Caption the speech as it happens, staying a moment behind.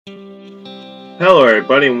Hello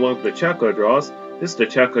everybody and welcome to Chaoko Draws. This is the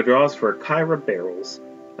Chaoko Draws for Kyra Barrels.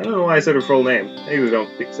 I don't know why I said her full name. Maybe we don't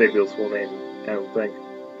say Bill's full name, I don't think.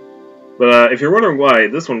 But if you're wondering why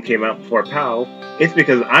this one came out before PAL, it's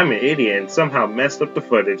because I'm an idiot and somehow messed up the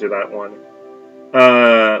footage of that one.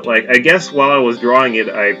 I guess while I was drawing it,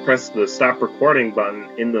 I pressed the stop recording button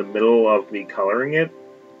in the middle of me coloring it.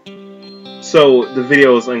 So the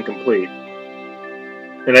video is incomplete.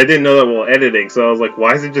 And I didn't know that while editing, so I was like,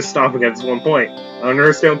 why is it just stopping at this one point? I don't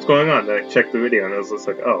understand what's going on. And I checked the video and I was just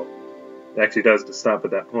like, oh, it actually does just stop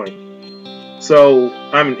at that point. So,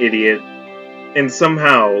 I'm an idiot, and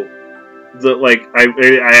somehow,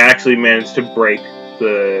 I actually managed to break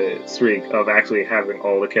the streak of actually having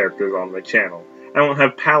all the characters on my channel. I don't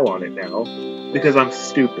have PAL on it now, because I'm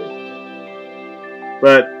stupid.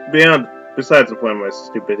 But, besides the point of my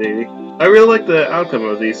stupidity, I really like the outcome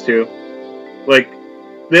of these two.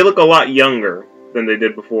 They look a lot younger than they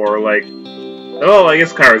did before. Oh, I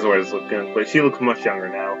guess Kyra's always looking, but she looks much younger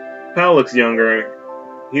now. PAL looks younger.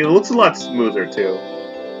 He looks a lot smoother, too.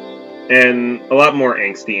 And a lot more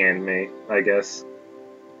angsty anime, I guess.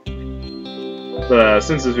 But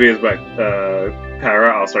since this video is about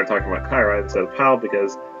Kyra, I'll start talking about Kyra instead of PAL,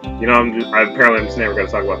 because, you know, I'm just never going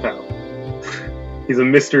to talk about PAL. He's a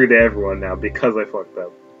mystery to everyone now, because I fucked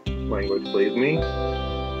up. Language, believe me.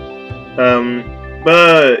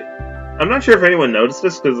 But I'm not sure if anyone noticed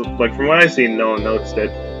this, because, from what I've seen, no one noticed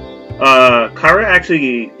it. Kyra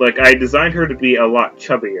actually, I designed her to be a lot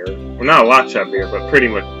chubbier. Well, not a lot chubbier, but pretty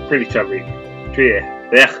chubby.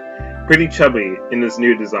 Pretty chubby in this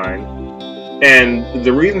new design. And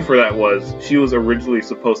the reason for that was, she was originally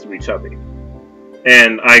supposed to be chubby.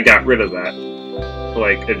 And I got rid of that.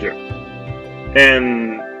 Like a jerk.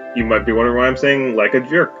 And you might be wondering why I'm saying, like a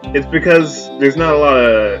jerk. It's because there's not a lot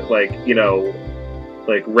of,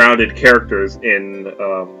 rounded characters in,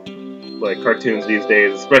 cartoons these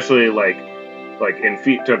days, especially, in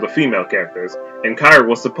terms of female characters. And Kyra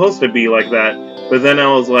was supposed to be like that, but then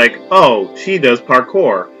I was like, oh, she does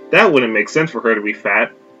parkour. That wouldn't make sense for her to be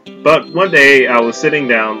fat. But one day, I was sitting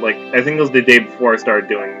down, I think it was the day before I started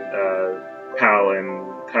doing, PAL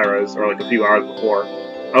and Kyra's, or, a few hours before.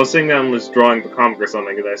 I was sitting down and was drawing the comic or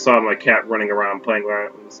something, and I saw my cat running around, playing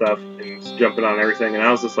around and stuff, and jumping on everything, and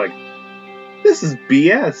I was just like, this is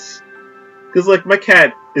BS. Because, my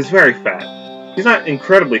cat is very fat. He's not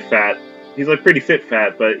incredibly fat. He's, pretty fit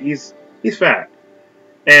fat, but he's fat.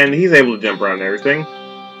 And he's able to jump around and everything.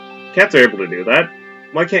 Cats are able to do that.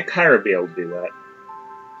 Why can't Kyra be able to do that?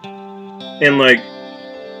 And,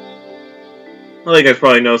 you guys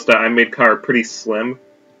probably noticed that I made Kyra pretty slim.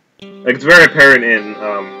 It's very apparent in,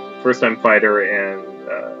 First Time Fighter and,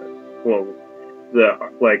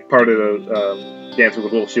 part of the, Dance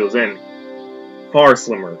with Wolves she was in. Far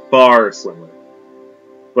slimmer.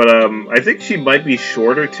 But, I think she might be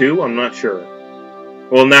shorter, too. I'm not sure.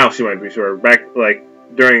 Well, now she might be shorter. Back,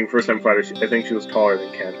 during First Time Fighter, I think she was taller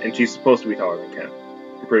than Ken. And she's supposed to be taller than Ken.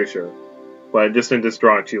 I'm pretty sure. But just in this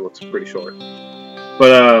drawing, she looks pretty short.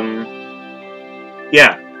 But,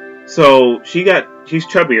 yeah. So, she's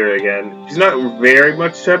chubbier again. She's not very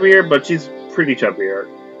much chubbier, but she's pretty chubbier.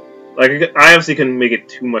 I obviously couldn't make it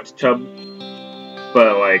too much chub.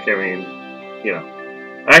 But, you know.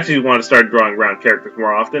 I actually want to start drawing round characters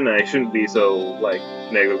more often, and I shouldn't be so,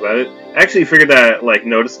 negative about it. I actually figured that,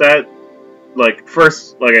 noticed that.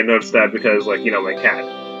 First, I noticed that because, my cat.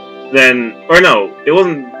 Then, or no, it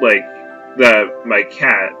wasn't, that my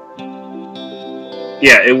cat.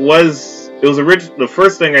 Yeah, it was the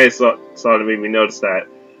first thing I saw that made me notice that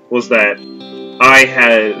was that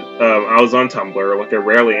I was on Tumblr,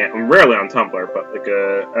 I'm rarely on Tumblr, but,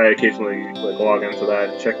 I occasionally, log into that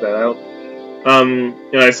and check that out.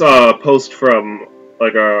 And I saw a post from,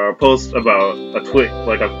 a post about a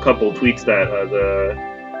couple tweets that,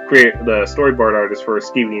 the storyboard artist for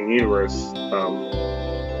Steven Universe,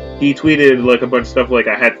 he tweeted, a bunch of stuff, I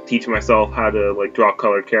had to teach myself how to, draw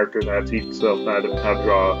colored characters, I had to teach myself how to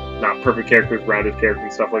draw not perfect characters, rounded characters,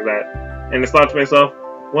 and stuff like that. And I thought to myself,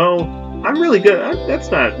 well, I'm really good,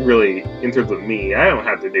 that's not really, in terms of me, I don't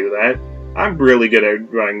have to do that. I'm really good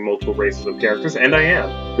at drawing multiple races of characters, and I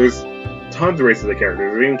am. There's tons of races of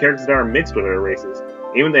characters, there's even characters that are mixed with other races.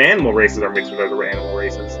 Even the animal races are mixed with other animal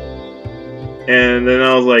races. And then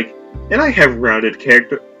I was like, and I have rounded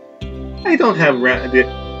characters. I don't have rounded...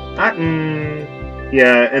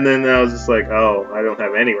 yeah, and then I was just like, oh, I don't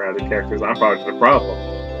have any rounded characters, I'm probably the problem.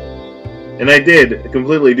 And I did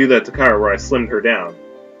completely do that to Kyra, where I slimmed her down.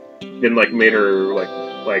 And, made her,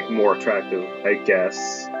 more attractive, I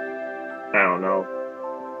guess. I don't know.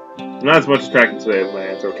 I'm not as much attracted to my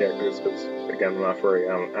anthro characters because, again, I'm not furry.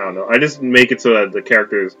 I don't know. I just make it so that the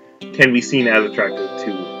characters can be seen as attractive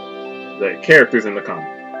to the characters in the comic.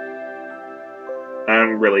 I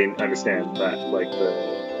don't really understand that, like,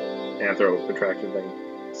 the anthro attraction thing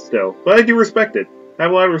still. But I do respect it. I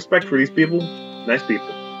have a lot of respect for these people. Nice people.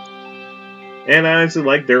 And I honestly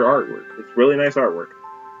like their artwork. It's really nice artwork.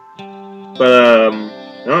 But,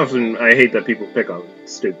 I hate that people pick on them.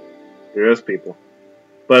 It's stupid. They're just people.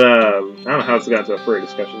 But, I don't know how it's got into a furry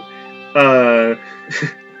discussion. I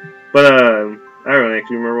don't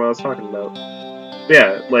actually remember what I was talking about. But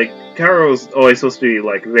yeah, like, Kyra was always supposed to be,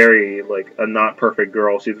 like, very, like, a not perfect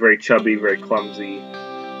girl. She's very chubby, very clumsy.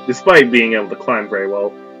 Despite being able to climb very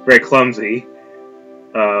well. Very clumsy.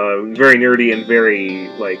 Very nerdy and very,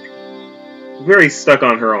 like, very stuck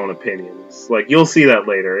on her own opinions. Like, you'll see that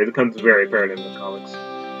later. It becomes very apparent in the comics.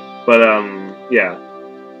 But, yeah.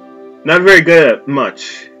 Not very good at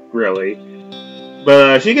much, really.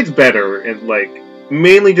 But, she gets better, and, like,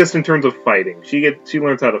 mainly just in terms of fighting. She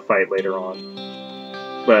learns how to fight later on.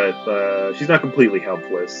 But, she's not completely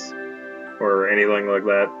helpless. Or anything like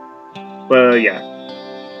that. But, yeah.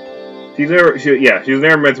 She was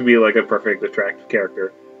never meant to be, like, a perfect, attractive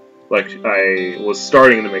character. Like, I was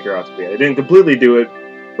starting to make her out to be. I didn't completely do it,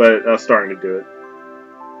 but I was starting to do it.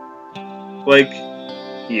 Like,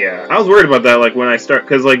 yeah, I was worried about that, like, when I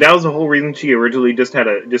because, like, that was the whole reason she originally just had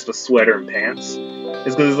a sweater and pants.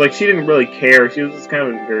 Is because, like, she didn't really care. She was just kind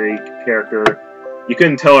of a very character. You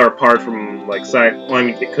couldn't tell her apart from, like, well, I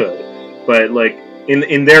mean, you could. But, like,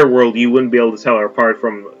 in their world, you wouldn't be able to tell her apart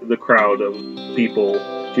from the crowd of people.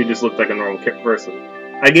 She just looked like a normal person.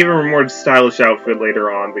 I gave her a more stylish outfit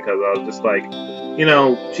later on because I was just like, you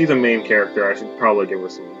know, she's a main character. I should probably give her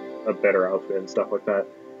a better outfit and stuff like that.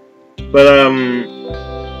 But,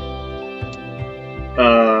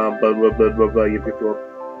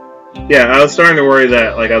 yeah, I was starting to worry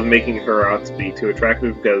that, like, I was making her out to be too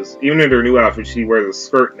attractive because even in her new outfit, she wears a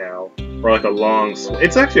skirt now. Or, like, a long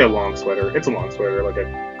it's actually a long sweater. It's a long sweater. Like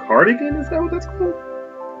a cardigan? Is that what that's called?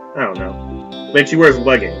 I don't know. But she wears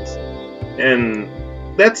leggings. And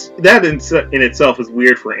that in itself is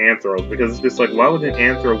weird for anthros, because it's just like, why would an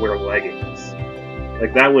anthro wear leggings?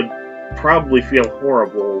 Like, that would probably feel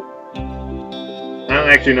horrible. I don't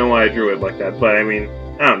actually know why I drew it like that, but I mean,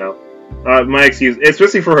 I don't know. My excuse,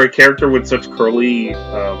 especially for her character with such curly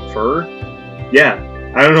fur. Yeah,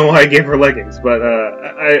 I don't know why I gave her leggings, but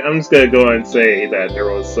I'm just gonna go and say that there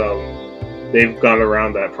was they've gone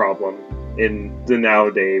around that problem in the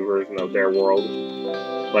nowadays version of their world.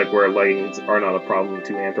 Like, where leggings are not a problem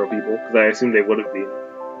to anthro people, because I assume they would have been.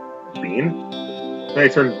 Then I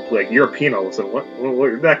turned, like, European all of a sudden.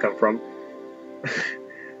 Where did that come from?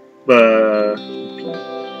 But,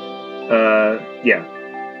 yeah.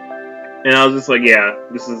 And I was just like, yeah,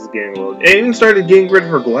 this is getting a little... I even started getting rid of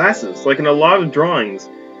her glasses. Like, in a lot of drawings,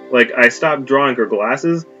 like, I stopped drawing her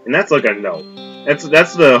glasses, and that's like a no.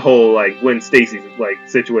 That's the whole, like, Gwen Stacy's, like,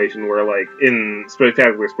 situation where, like, in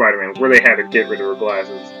Spectacular Spider-Man, where they had to get rid of her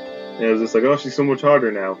glasses. And it was just like, oh, she's so much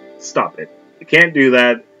harder now. Stop it. You can't do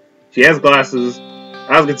that. She has glasses.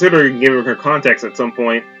 I was considering giving her contacts at some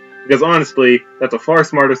point, because honestly, that's a far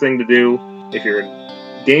smarter thing to do if you're in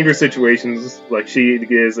dangerous situations, like she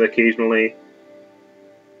is occasionally.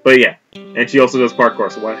 But yeah, and she also does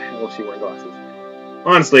parkour, so why the hell is she wearing glasses?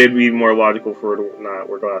 Honestly, it'd be more logical for her to not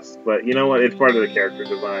wear glasses, but you know what? It's part of the character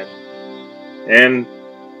design. And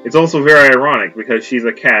it's also very ironic, because she's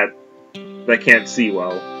a cat that can't see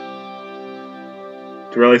well.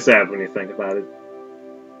 It's really sad when you think about it.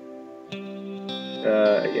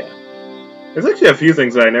 Yeah. There's actually a few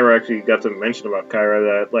things that I never actually got to mention about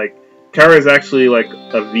Kyra that, like, Kyra is actually, like,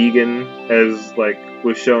 a vegan, as, like,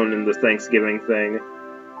 was shown in the Thanksgiving thing,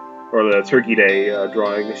 or the Turkey Day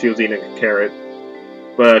drawing. She was eating a carrot.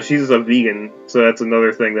 But she's a vegan, so that's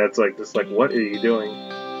another thing that's, like, just like, what are you doing?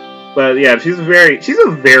 But, yeah, she's a very,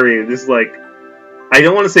 just, like, I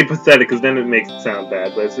don't want to say pathetic, because then it makes it sound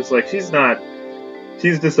bad, but it's just, like, she's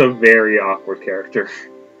just a very awkward character.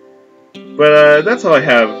 But, that's all I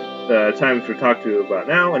have time to talk to you about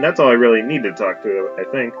now, and that's all I really need to talk to you, I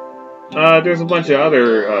think. There's a bunch of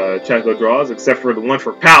other Chaoko Draws, except for the one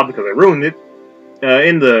for PAL, because I ruined it,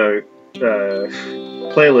 in the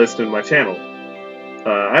playlist in my channel.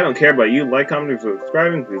 I don't care about you, like, commenting, or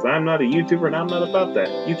subscribing, because I'm not a YouTuber and I'm not about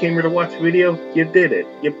that. You came here to watch a video, you did it.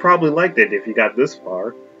 You probably liked it if you got this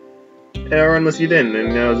far. Or unless you didn't,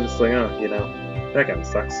 and I was just like, oh, you know, that kind of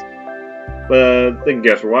sucks. But, thank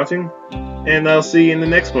you guys for watching, and I'll see you in the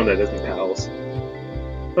next one that isn't PALs.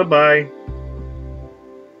 Bye-bye.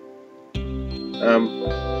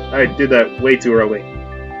 I did that way too early.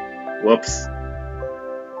 Whoops.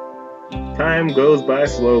 Time goes by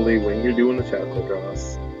slowly when you're doing the Chaoko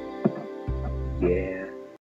Draws. Yeah.